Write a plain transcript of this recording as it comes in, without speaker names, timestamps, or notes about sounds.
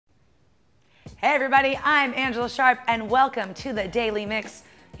Hey everybody, I'm Angella Sharpe and welcome to the Daily Mix.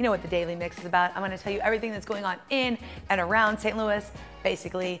 You know what the Daily Mix is about. I'm going to tell you everything that's going on in and around St. Louis,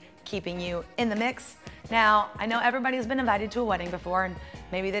 basically keeping you in the mix. Now, I know everybody's been invited to a wedding before and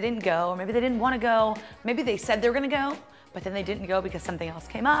maybe they didn't go, or maybe they didn't want to go, maybe they said they were going to go, but then they didn't go because something else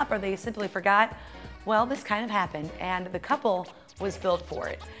came up or they simply forgot. Well, this kind of happened and the couple was billed for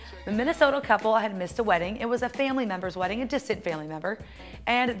it. The Minnesota couple had missed a wedding. It was a family member's wedding, a distant family member,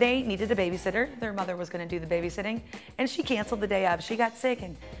 and they needed a babysitter. Their mother was going to do the babysitting, and she canceled the day of. She got sick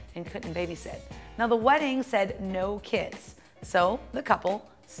and couldn't babysit. Now, the wedding said no kids, so the couple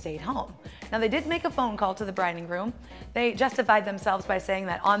stayed home. Now, they did make a phone call to the bride and groom. They justified themselves by saying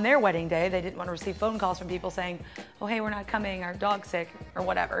that on their wedding day, they didn't want to receive phone calls from people saying, oh, hey, we're not coming, our dog's sick, or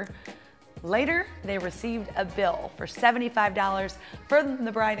whatever. Later, they received a bill for $75 from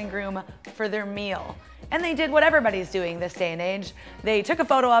the bride and groom for their meal. And they did what everybody's doing this day and age. They took a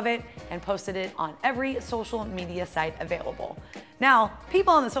photo of it and posted it on every social media site available. Now,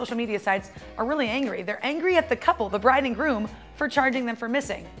 people on the social media sites are really angry. They're angry at the couple, the bride and groom, for charging them for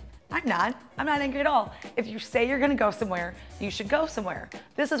missing. I'm not angry at all. If you say you're gonna go somewhere, you should go somewhere.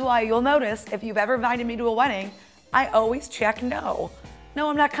 This is why you'll notice if you've ever invited me to a wedding, I always check no. No,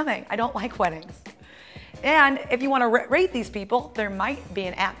 I'm not coming. I don't like weddings. And if you want to rate these people, there might be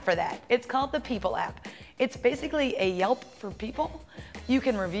an app for that. It's called the People app. It's basically a Yelp for people. You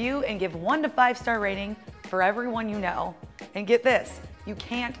can review and give 1 to 5 star rating for everyone you know. And get this, you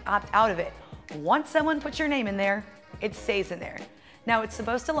can't opt out of it. Once someone puts your name in there, it stays in there. Now, it's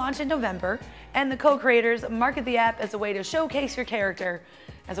supposed to launch in November, and the co-creators market the app as a way to showcase your character,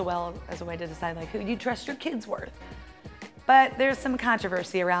 as well as a way to decide like who you trust your kids with. But there's some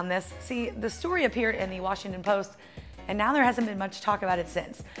controversy around this. See, the story appeared in the Washington Post, and now there hasn't been much talk about it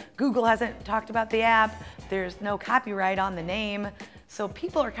since. Google hasn't talked about the app. There's no copyright on the name. So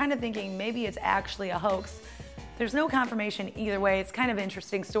people are kind of thinking maybe it's actually a hoax. There's no confirmation either way. It's kind of an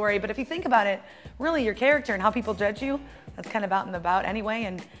interesting story. But if you think about it, really your character and how people judge you, that's kind of out and about anyway.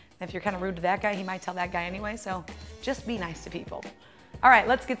 And if you're kind of rude to that guy, he might tell that guy anyway. So just be nice to people. All right,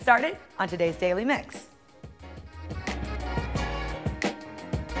 let's get started on today's Daily Mix.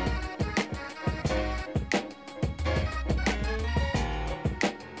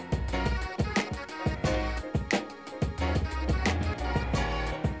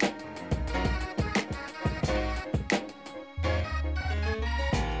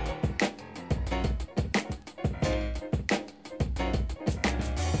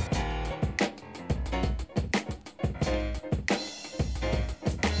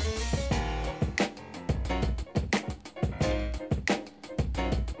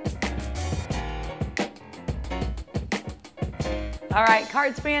 All right,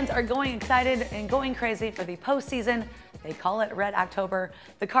 Cards fans are going excited and going crazy for the postseason. They call it Red October.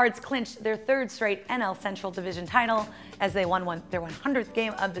 The Cards clinched their 3rd straight NL Central Division title as they won their 100th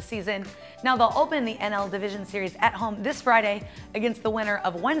game of the season. Now they'll open the NL Division Series at home this Friday against the winner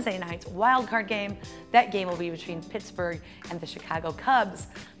of Wednesday night's wild card game. That game will be between Pittsburgh and the Chicago Cubs.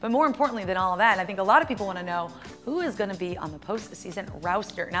 But more importantly than all of that, I think a lot of people want to know who is going to be on the postseason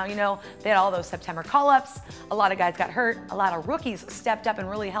roster. Now, you know, they had all those September call-ups. A lot of guys got hurt. A lot of rookies stepped up and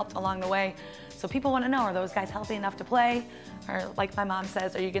really helped along the way. So people want to know, are those guys healthy enough to play? Or like my mom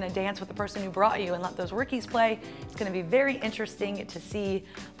says, are you going to dance with the person who brought you and let those rookies play? It's going to be very interesting to see.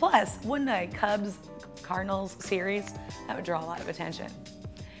 Plus, wouldn't a Cubs-Cardinals series, that would draw a lot of attention.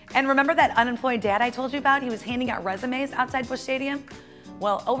 And remember that unemployed dad I told you about? He was handing out resumes outside Busch Stadium?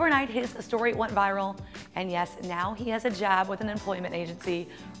 Well, overnight his story went viral, and yes, now he has a job with an employment agency,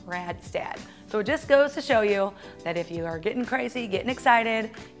 Randstad. So it just goes to show you that if you are getting crazy, getting excited,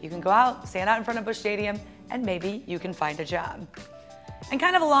 you can go out, stand out in front of Busch Stadium, and maybe you can find a job. And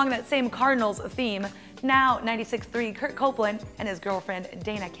kind of along that same Cardinals theme, now 96.3 Kurt Copeland and his girlfriend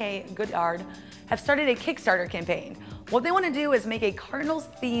Dana K. Goodard have started a Kickstarter campaign. What they want to do is make a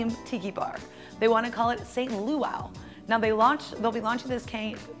Cardinals-themed tiki bar. They want to call it St. Luau. Now they'll be launching this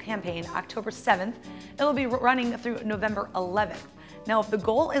campaign October 7th. It'll be running through November 11th. Now, if the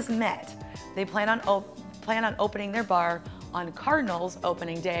goal is met, they plan on opening their bar on Cardinals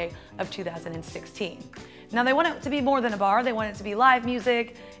opening day of 2016. Now, they want it to be more than a bar. They want it to be live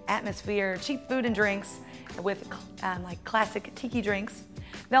music, atmosphere, cheap food and drinks with like classic tiki drinks.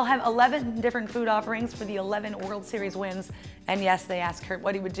 They'll have 11 different food offerings for the 11 World Series wins. And yes, they asked Kurt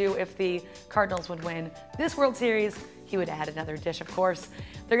what he would do if the Cardinals would win this World Series. He would add another dish, of course.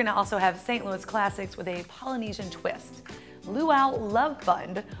 They're going to also have St. Louis classics with a Polynesian twist. Luau Love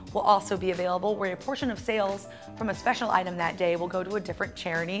Fund will also be available, where a portion of sales from a special item that day will go to a different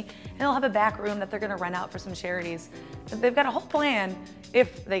charity, and they'll have a back room that they're going to rent out for some charities. They've got a whole plan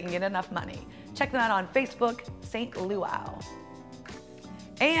if they can get enough money. Check them out on Facebook, St. Luau.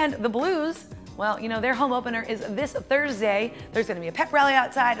 And the Blues, well, you know, their home opener is this Thursday. There's going to be a pep rally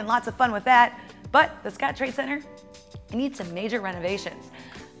outside and lots of fun with that. But the Scott Trade Center, it needs some major renovations.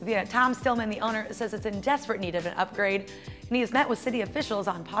 Tom Stillman, the owner, says it's in desperate need of an upgrade, and he has met with city officials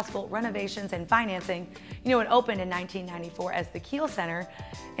on possible renovations and financing. You know, it opened in 1994 as the Kiel Center,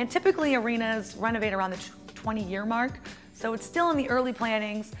 and typically arenas renovate around the 20-year mark, so it's still in the early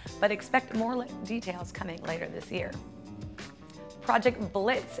plannings, but expect more details coming later this year. Project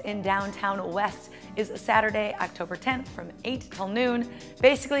Blitz in downtown West is Saturday, October 10th from 8 till noon.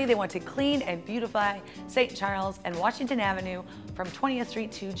 Basically, they want to clean and beautify St. Charles and Washington Avenue from 20th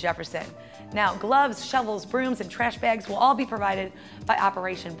Street to Jefferson. Now, gloves, shovels, brooms, and trash bags will all be provided by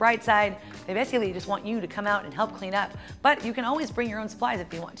Operation Brightside. They basically just want you to come out and help clean up, but you can always bring your own supplies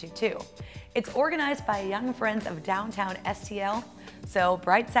if you want to, too. It's organized by Young Friends of Downtown STL, so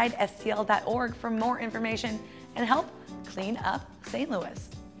brightsidestl.org for more information and help clean up St. Louis.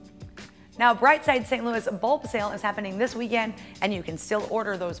 Now, Brightside St. Louis bulb sale is happening this weekend, and you can still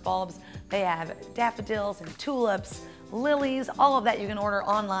order those bulbs. They have daffodils and tulips, lilies, all of that you can order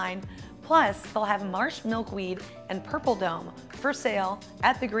online. Plus, they'll have marsh milkweed and purple dome for sale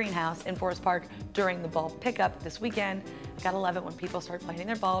at the greenhouse in Forest Park during the bulb pickup this weekend. Gotta love it when people start planting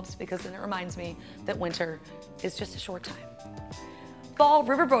their bulbs, because then it reminds me that winter is just a short time. Fall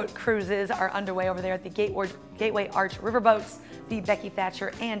riverboat cruises are underway over there at the Gateway Arch Riverboats, the Becky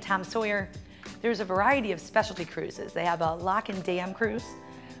Thatcher and Tom Sawyer. There's a variety of specialty cruises. They have a Lock and Dam cruise.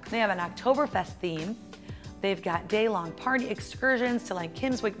 They have an Oktoberfest theme. They've got day-long party excursions to like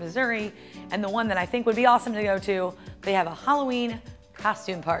Kimmswick, Missouri, and the one that I think would be awesome to go to, they have a Halloween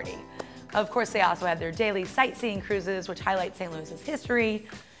costume party. Of course, they also have their daily sightseeing cruises, which highlight St. Louis's history,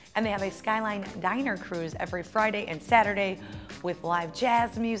 and they have a Skyline Diner cruise every Friday and Saturday with live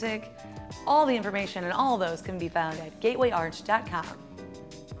jazz music. All the information and all of those can be found at gatewayarch.com.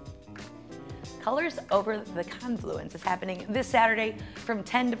 Colors Over the Confluence is happening this Saturday from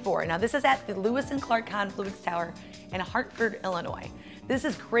 10 to 4. Now, this is at the Lewis and Clark Confluence Tower in Hartford, Illinois. This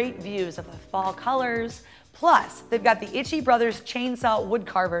is great views of the fall colors. Plus, they've got the Itchy Brothers Chainsaw Wood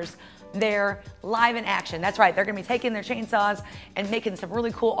Carvers. They're live in action. That's right, they're gonna be taking their chainsaws and making some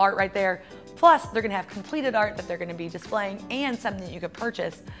really cool art right there. Plus, they're gonna have completed art that they're gonna be displaying and something that you could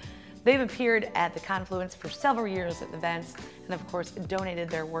purchase. They've appeared at the Confluence for several years at events and of course donated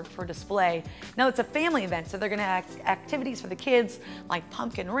their work for display. Now, it's a family event, so they're gonna have activities for the kids like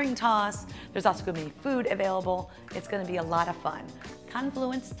pumpkin ring toss. There's also gonna be food available. It's gonna be a lot of fun.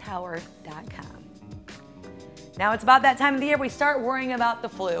 confluencetower.com. Now, it's about that time of the year we start worrying about the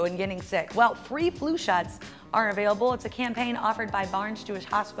flu and getting sick. Well, free flu shots are available. It's a campaign offered by Barnes Jewish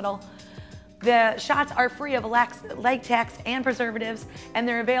Hospital. The shots are free of leg tax and preservatives, and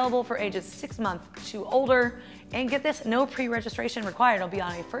they're available for ages 6 months to older. And get this, no pre-registration required. It'll be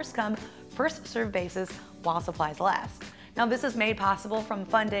on a first-come, first-served basis while supplies last. Now, this is made possible from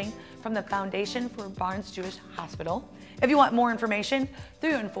funding from the Foundation for Barnes Jewish Hospital. If you want more information,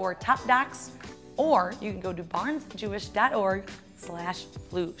 314 Top Docs, or you can go to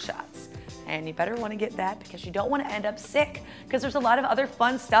barnesjewish.org/flu shots. And you better want to get that because you don't want to end up sick, because there's a lot of other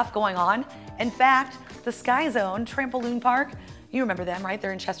fun stuff going on. In fact, the Sky Zone Trampoline Park, you remember them, right?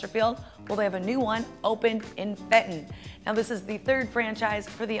 They're in Chesterfield. Well, they have a new one opened in Fenton. Now, this is the third franchise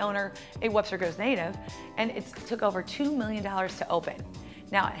for the owner, a Webster Groves native, and it took over $2 million to open.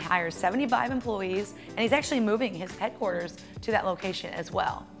 Now, it hires 75 employees, and he's actually moving his headquarters to that location as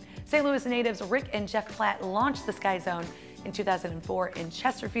well. St. Louis natives Rick and Jeff Platt launched the Sky Zone in 2004 in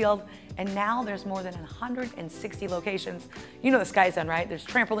Chesterfield, and now there's more than 160 locations. You know the Sky Zone, right? There's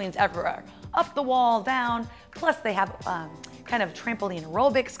trampolines everywhere, up the wall, down. Plus, they have kind of trampoline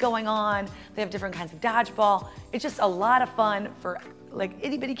aerobics going on. They have different kinds of dodgeball. It's just a lot of fun for like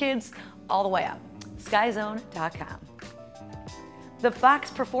itty bitty kids all the way up. Skyzone.com. The Fox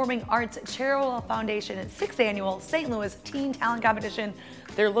Performing Arts Charitable Foundation 6th Annual St. Louis Teen Talent Competition.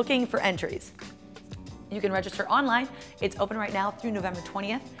 They're looking for entries. You can register online. It's open right now through November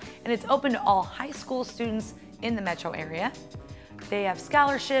 20th, and it's open to all high school students in the metro area. They have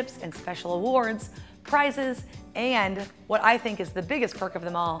scholarships and special awards, prizes, and what I think is the biggest perk of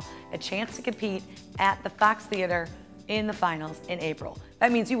them all, a chance to compete at the Fox Theater in the finals in April.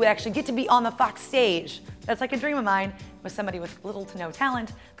 That means you would actually get to be on the Fox stage. That's like a dream of mine with somebody with little to no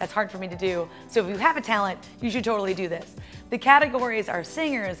talent. That's hard for me to do. So if you have a talent, you should totally do this. The categories are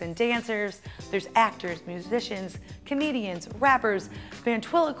singers and dancers. There's actors, musicians, comedians, rappers,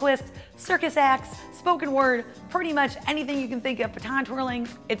 ventriloquists, circus acts, spoken word, pretty much anything you can think of, baton twirling,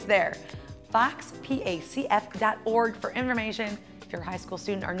 it's there. FoxPACF.org for information. If you're a high school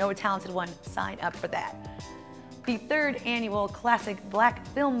student or know a talented one, sign up for that. The 3rd annual Classic Black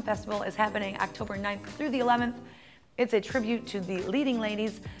Film Festival is happening October 9th through the 11th. It's a tribute to the leading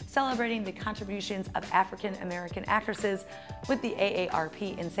ladies, celebrating the contributions of African American actresses with the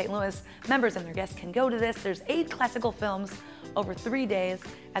AARP in St. Louis. Members and their guests can go to this. There's 8 classical films over 3 days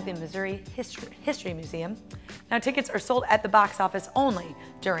at the Missouri History Museum. Now, tickets are sold at the box office only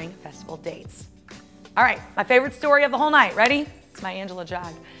during festival dates. All right, my favorite story of the whole night. Ready? It's my Angella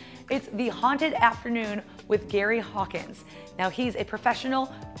jog. It's The Haunted Afternoon with Gary Hawkins. Now, he's a professional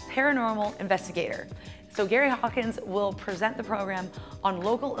paranormal investigator. So Gary Hawkins will present the program on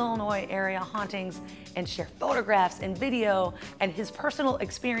local Illinois area hauntings and share photographs and video and his personal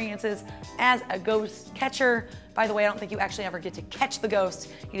experiences as a ghost catcher. By the way, I don't think you actually ever get to catch the ghost.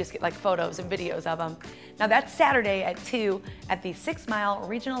 You just get like photos and videos of them. Now that's Saturday at 2 at the 6 Mile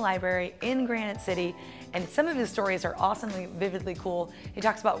Regional Library in Granite City. And some of his stories are awesomely, vividly cool. He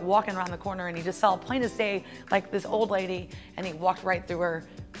talks about walking around the corner and he just saw plain as day like this old lady and he walked right through her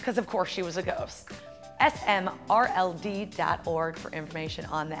because of course she was a ghost. smrld.org for information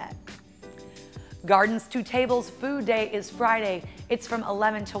on that. Gardens to Tables Food Day is Friday. It's from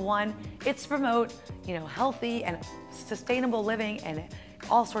 11 to 1. It's to promote, healthy and sustainable living and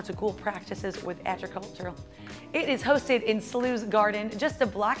all sorts of cool practices with agriculture. It is hosted in Slew's Garden, just a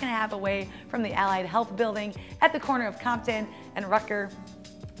block and a half away from the Allied Health Building at the corner of Compton and Rucker.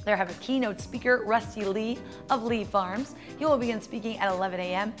 They have a keynote speaker, Rusty Lee of Lee Farms. He will begin speaking at 11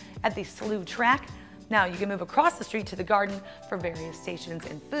 a.m. at the Slew Track. Now you can move across the street to the garden for various stations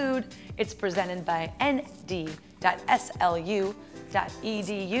and food. It's presented by nd.slu.edu.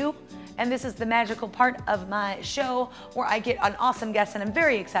 And this is the magical part of my show where I get an awesome guest, and I'm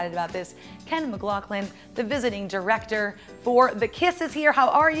very excited about this. Kenn McLaughlin, the visiting director for The Kiss, is here. How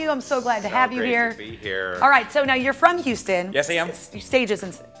are you? I'm so glad to have you here. Great to be here. All right, so now you're from Houston. Yes, I am. Stages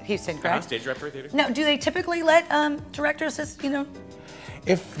in Houston, correct? Stage director of theater. Now, do they typically let directors just,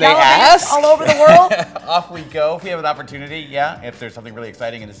 if they ask, all over the world, off we go. If we have an opportunity, yeah. If there's something really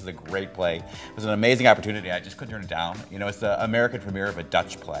exciting, and this is a great play, it was an amazing opportunity. I just couldn't turn it down. It's the American premiere of a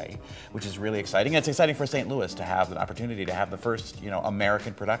Dutch play, which is really exciting. And it's exciting for St. Louis to have an opportunity to have the first,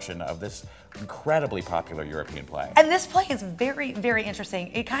 American production of this incredibly popular European play. And this play is very, very interesting.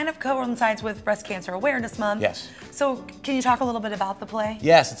 It kind of coincides with Breast Cancer Awareness Month. Yes. So can you talk a little bit about the play?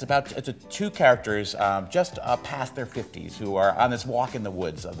 Yes, it's two characters just past their 50s who are on this walk in the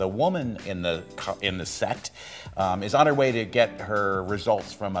woods. The woman in the set is on her way to get her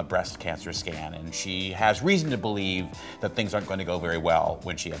results from a breast cancer scan, and she has reason to believe that things aren't going to go very well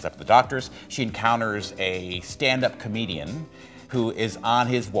when she ends up at the doctor's. She encounters a stand-up comedian who is on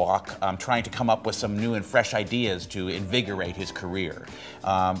his walk trying to come up with some new and fresh ideas to invigorate his career.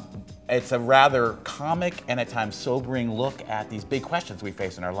 It's a rather comic and at times sobering look at these big questions we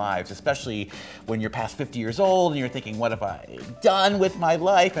face in our lives, especially when you're past 50 years old and you're thinking, what have I done with my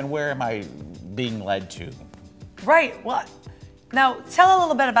life and where am I being led to? Right. Well, now tell a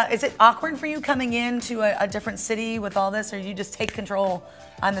little bit about, is it awkward for you coming into a different city with all this, or you just take control?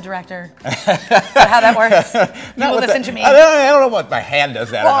 I'm the director. Is that how that works? You will listen to me. I don't know what my hand does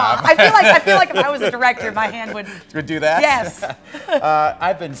that. Well, I feel like if I was a director, my hand would do that. Yes.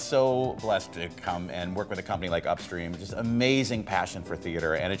 I've been so blessed to come and work with a company like Upstream. Just amazing passion for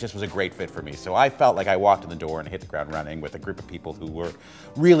theater, and it just was a great fit for me. So I felt like I walked in the door and hit the ground running with a group of people who were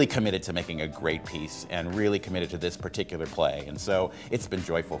really committed to making a great piece and really committed to this particular play. And so it's been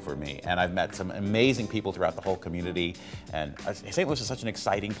joyful for me. And I've met some amazing people throughout the whole community. And St. Louis is such an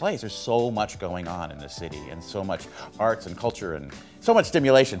exciting place. There's so much going on in the city, and so much arts and culture, and so much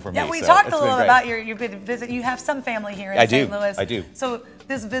stimulation for me. Yeah, we talked a little about your visit. You have some family here in St. Louis. I do. So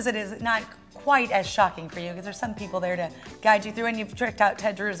this visit is not quite as shocking for you because there's some people there to guide you through, and you've tricked out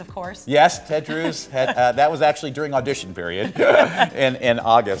Ted Drews, of course. Yes, Ted Drews. That was actually during audition period in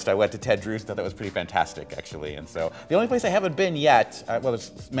August. I went to Ted Drews. Thought that was pretty fantastic, actually. And so the only place I haven't been yet, well,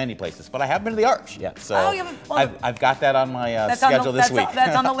 there's many places, but I haven't been to the Arch yet. So I've got that on my schedule this week.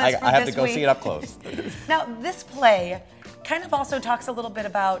 That's on the list for this week. I have to go see it up close. Now, this play kind of also talks a little bit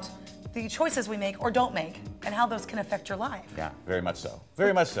about the choices we make or don't make and how those can affect your life. Yeah, very much so.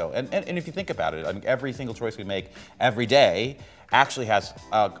 Very much so. And if you think about it, I mean, every single choice we make every day actually has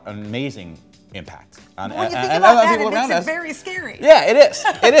an amazing impact on when you think on about that, people it around makes us. it very scary. Yeah, it is.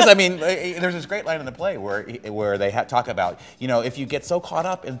 It is. I mean, there's this great line in the play where they talk about, if you get so caught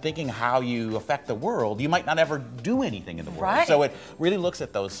up in thinking how you affect the world, you might not ever do anything in the world. Right. So it really looks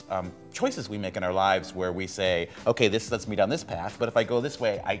at those choices we make in our lives where we say, okay, this lets me down this path, but if I go this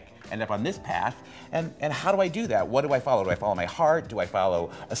way, I end up on this path. And how do I do that? What do I follow? Do I follow my heart? Do I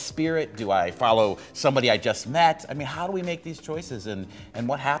follow a spirit? Do I follow somebody I just met? I mean, how do we make these choices, and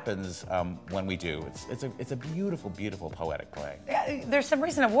what happens when we do? It's a beautiful, beautiful poetic play. Yeah, there's some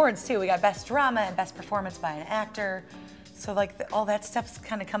recent awards too. We got Best Drama and Best Performance by an Actor. So like all that stuff's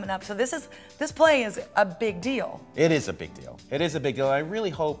kind of coming up. So this play is a big deal. It is a big deal. It is a big deal. I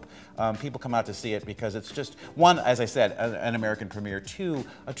really hope people come out to see it because it's just, one, as I said, an American premiere. Two,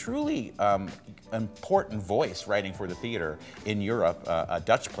 a truly important voice writing for the theater in Europe, a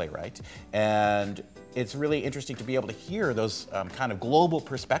Dutch playwright. And it's really interesting to be able to hear those kind of global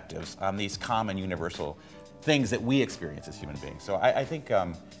perspectives on these common universal things that we experience as human beings. So I think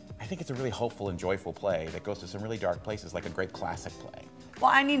it's a really hopeful and joyful play that goes to some really dark places, like a great classic play. Well,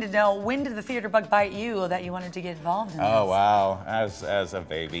 I need to know, when did the theater bug bite you that you wanted to get involved in this? Oh, wow, as a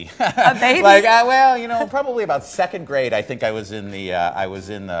baby. A baby? Like, well, you know, probably about second grade, I think I was in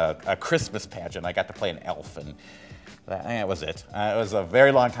a Christmas pageant. I got to play an elf, and that was it. It was a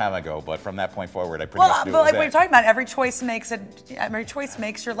very long time ago, but from that point forward, I pretty much knew it was like it. we were talking about, every choice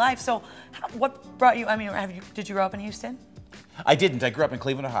makes your life. So, what brought you? I mean, did you grow up in Houston? I didn't. I grew up in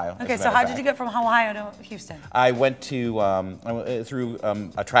Cleveland, Ohio. Okay, so how did you get from Ohio to Houston? I went through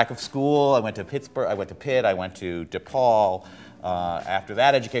a track of school. I went to Pittsburgh. I went to Pitt. I went to DePaul. After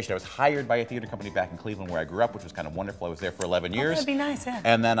that education, I was hired by a theater company back in Cleveland where I grew up, which was kind of wonderful. I was there for 11 years. That'd be nice, yeah.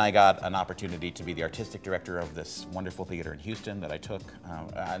 And then I got an opportunity to be the artistic director of this wonderful theater in Houston that I took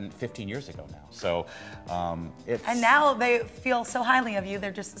 15 years ago now. So And now they feel so highly of you,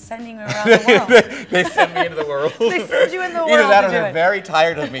 they're just sending you around the world. They send me into the world. They send you in the world. Either that or they're very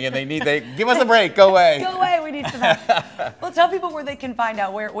tired of me and they give us a break, go away. Go away, we need some help. Well, tell people where they can find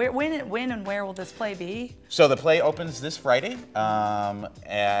out when and where will this play be? So the play opens this Friday.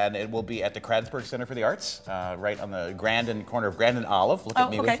 And it will be at the Kranzberg Center for the Arts, right on the corner of Grand and Olive. Look at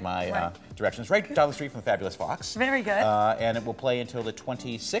me with my directions, right down the street from the Fabulous Fox. Very good. And it will play until the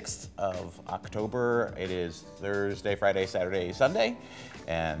 26th of October. It is Thursday, Friday, Saturday, Sunday.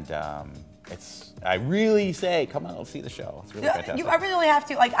 And I really say, come on, see the show. It's really fantastic. I really have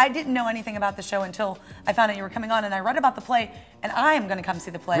to. Like, I didn't know anything about the show until I found out you were coming on, and I read about the play, and I am going to come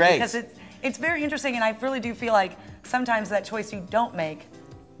see the play. Great. Because it's very interesting, and I really do feel like sometimes that choice you don't make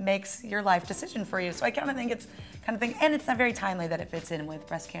makes your life decision for you. So I kind of think and it's not very timely that it fits in with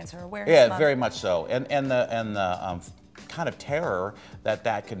breast cancer awareness. Yeah, very much so. And the kind of terror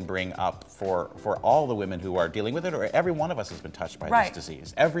that can bring up for all the women who are dealing with it, or every one of us has been touched by this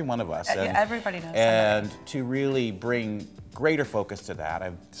disease. Every one of us. And, everybody knows. And to really bring greater focus to that. I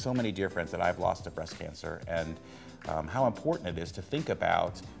have so many dear friends that I've lost to breast cancer, and how important it is to think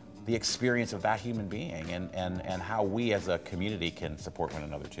about the experience of that human being and how we as a community can support one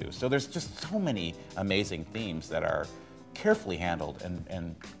another too. So there's just so many amazing themes that are carefully handled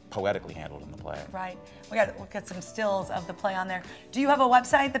and poetically handled in the play. Right. We got some stills of the play on there. Do you have a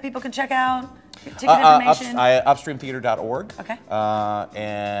website that people can check out? Ticket information? Upstreamtheater.org. Okay.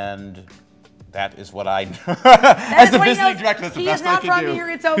 And that is what I know. As the visiting director, that's the best I can do. He is not from here,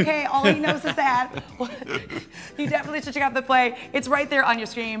 it's okay. All he knows is that. You definitely should check out the play. It's right there on your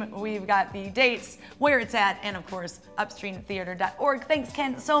screen. We've got the dates, where it's at, and of course, upstreamtheater.org. Thanks,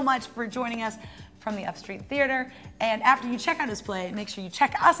 Ken, so much for joining us from the Upstream Theater. And after you check out his play, make sure you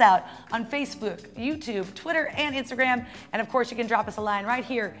check us out on Facebook, YouTube, Twitter, and Instagram. And of course, you can drop us a line right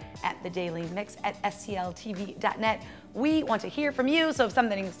here at the Daily Mix at stltv.net. We want to hear from you, so if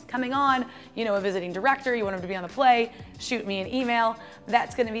something's coming on, you know, a visiting director, you want him to be on the play, shoot me an email.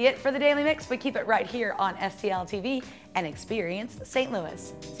 That's going to be it for the Daily Mix, but keep it right here on STL TV and experience St.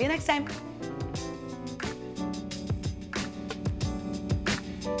 Louis. See you next time.